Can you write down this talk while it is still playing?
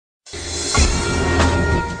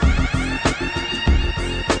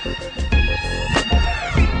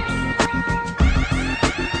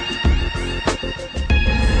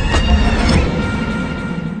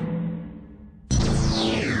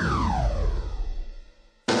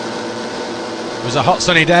It was a hot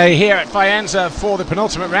sunny day here at Faenza for the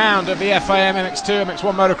penultimate round of the FIM MX2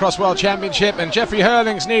 MX1 Motocross World Championship, and Jeffrey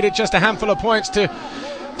Herlings needed just a handful of points to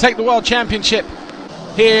take the World Championship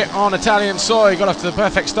here on Italian soil. He got off to the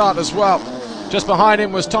perfect start as well. Just behind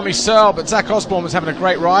him was Tommy Searle, but Zach Osborne was having a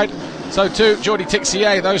great ride. So too Jordi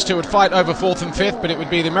Tixier. Those two would fight over 4th and 5th, but it would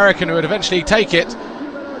be the American who would eventually take it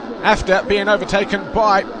after being overtaken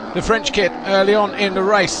by the French kid early on in the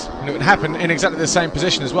race, and it would happen in exactly the same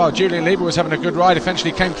position as well. Julian Lieber was having a good ride,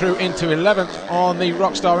 eventually came through into 11th on the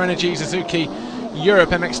Rockstar Energy Suzuki Europe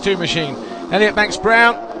MX2 machine. Elliot Banks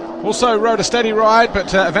Brown also rode a steady ride,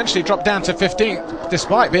 but eventually dropped down to 15th,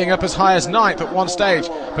 despite being up as high as 9th at one stage.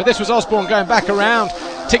 But this was Osborne going back around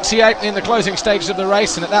Tixier in the closing stages of the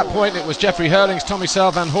race, and at that point it was Jeffrey Herlings, Tommy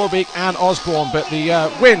Searle, Van Hoorbeek and Osborne, but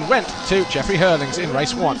the win went to Jeffrey Herlings in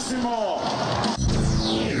race 1.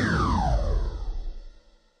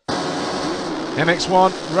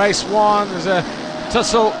 MX1 race 1, there's a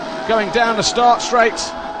tussle going down the start straight.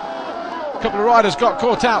 A couple of riders got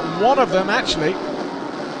caught out, one of them actually,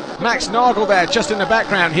 Max Nagel there just in the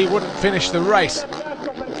background, he wouldn't finish the race.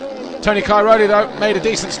 Tony Cairoli though made a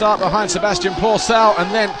decent start behind Sebastian Porcel and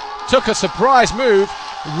then took a surprise move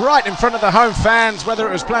right in front of the home fans. Whether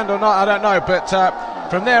it was planned or not, I don't know, but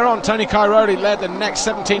from there on Tony Cairoli led the next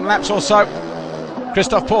 17 laps or so.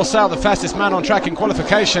 Christophe Porcel, the fastest man on track in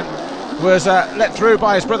qualification, was let through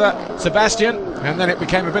by his brother Sebastian, and then it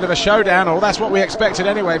became a bit of a showdown, or that's what we expected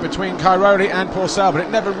anyway, between Cairoli and Porcel, but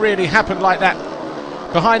it never really happened like that.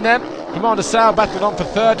 Behind them, Commander Sal battled on for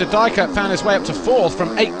 3rd. De Dijker found his way up to 4th from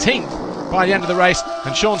 18th by the end of the race,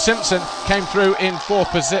 and Sean Simpson came through in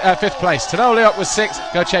 5th place. Tenoliot was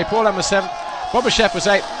 6th, Gauthier Paulin was 7th, Bobashev was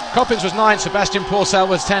 8th, Coppins was 9th, Sebastian Porcel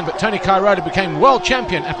was 10th, but Tony Cairoli became world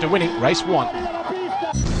champion after winning race 1.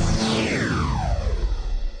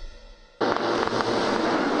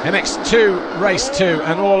 MX2 race 2,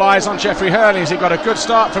 and all eyes on Jeffrey Herlings. He got a good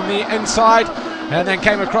start from the inside and then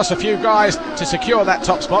came across a few guys to secure that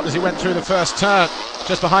top spot as he went through the first turn.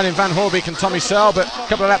 Just behind him Van Hoorbeek and Tommy Searle, but a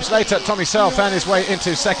couple of laps later Tommy Searle found his way into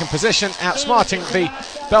 2nd position, outsmarting the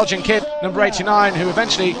Belgian kid number 89, who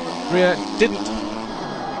eventually didn't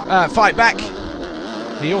fight back.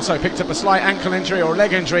 He also picked up a slight ankle injury or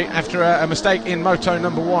leg injury after a mistake in moto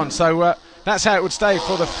number 1, so that's how it would stay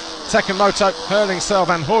for the second moto. Herlings, Searle,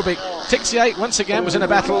 Van Hoorbeek. Tixier once again was in a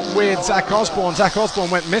battle with Zach Osborne. Zach Osborne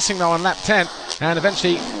went missing though on lap 10, and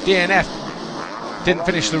eventually DNF didn't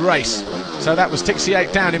finish the race. So that was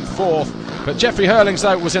Tixier down in 4th. But Jeffrey Herlings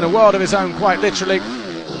though was in a world of his own, quite literally.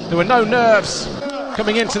 There were no nerves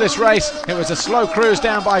coming into this race. It was a slow cruise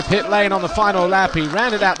down by pit lane on the final lap. He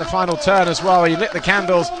rounded out the final turn as well. He lit the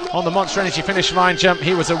candles on the Monster Energy finish line jump.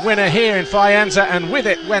 He was a winner here in Faenza, and with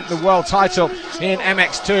it went the world title in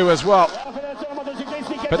MX2 as well.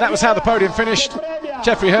 But that was how the podium finished.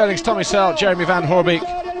 Jeffrey Herlings, Tommy Searle, Jeremy Van Hoorbeek.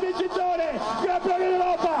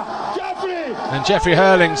 And Jeffrey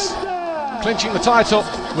Herlings clinching the title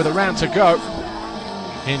with a round to go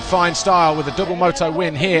in fine style with a double moto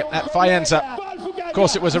win here at Faenza. Of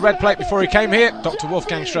course, it was a red plate before he came here. Dr.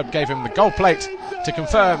 Wolfgang Strub gave him the gold plate to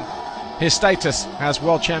confirm his status as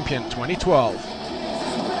World Champion 2012.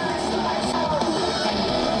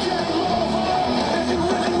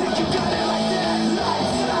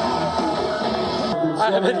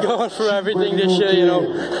 I've been going through everything this year, you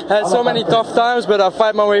know. Had so many tough times, but I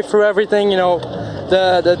fight my way through everything, you know.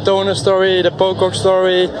 The donor story, the Pocock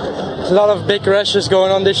story, a lot of big crashes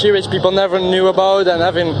going on this year which people never knew about, and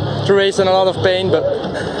having to race in a lot of pain, but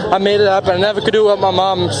I made it happen. I never could do it with my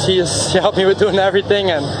mom. She helped me with doing everything,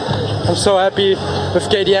 and I'm so happy with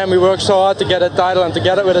KDM. We worked so hard to get a title and to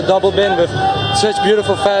get it with a double bin with such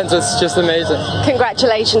beautiful fans. It's just amazing.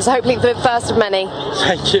 Congratulations, hopefully the first of many.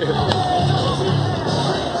 Thank you.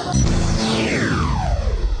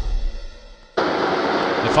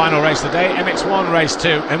 Final race of the day, MX1 race 2,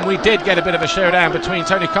 and we did get a bit of a showdown between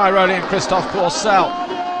Tony Cairoli and Christophe Porcel.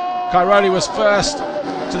 Cairoli was first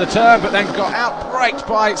to the turn, but then got outbraked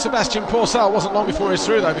by Sebastian Porcel. Wasn't long before he was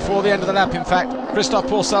through though, before the end of the lap in fact. Christophe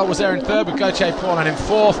Porcel was there in 3rd, with Gauthier Paulin in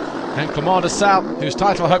 4th, and Commander Sal, whose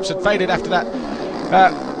title hopes had faded after that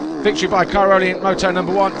victory by Cairoli in moto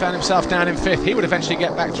number 1, found himself down in 5th. He would eventually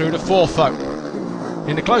get back through to 4th though.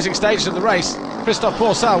 In the closing stages of the race, Christophe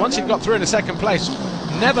Porcel, once he'd got through into 2nd place,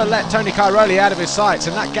 never let Tony Cairoli out of his sights,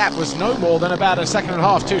 and that gap was no more than about 1.5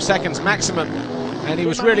 seconds, 2 seconds maximum, and he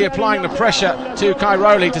was really applying the pressure to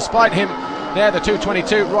Cairoli, despite him there, the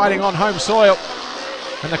 222 riding on home soil,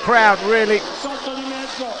 and the crowd really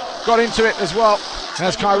got into it as well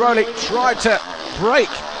as Cairoli tried to break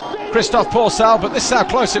Christophe Porcel, but this is how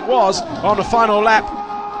close it was on the final lap.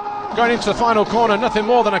 going into the final corner, nothing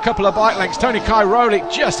more than a couple of bike lengths. Tony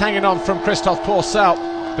Cairoli just hanging on from Christophe Pourcel,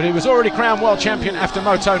 but he was already crowned world champion after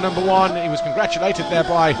moto number 1. He was congratulated there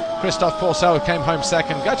by Christophe Pourcel, who came home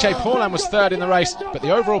second. Gauthier Paulin was third in the race, but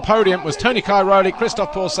the overall podium was Tony Cairoli,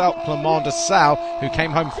 Christophe Pourcel, Clément de Sal, who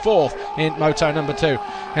came home fourth in moto number 2.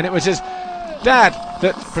 And it was his dad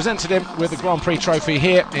that presented him with the Grand Prix trophy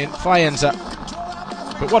here in Faenza.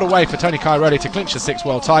 But what a way for Tony Cairoli to clinch the 6th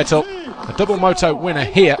world title. A double moto winner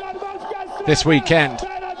here this weekend.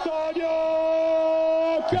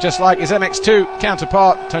 And just like his MX2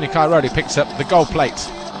 counterpart, Tony Cairoli picks up the gold plate.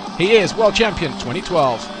 He is world champion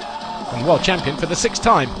 2012 and world champion for the 6th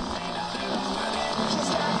time.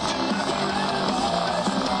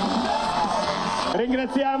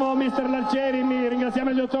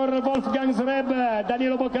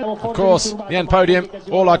 Of course, the end podium,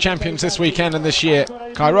 all our champions this weekend and this year.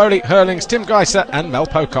 Cairoli, Herlings, Tim Geiser and Mel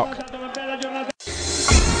Pocock.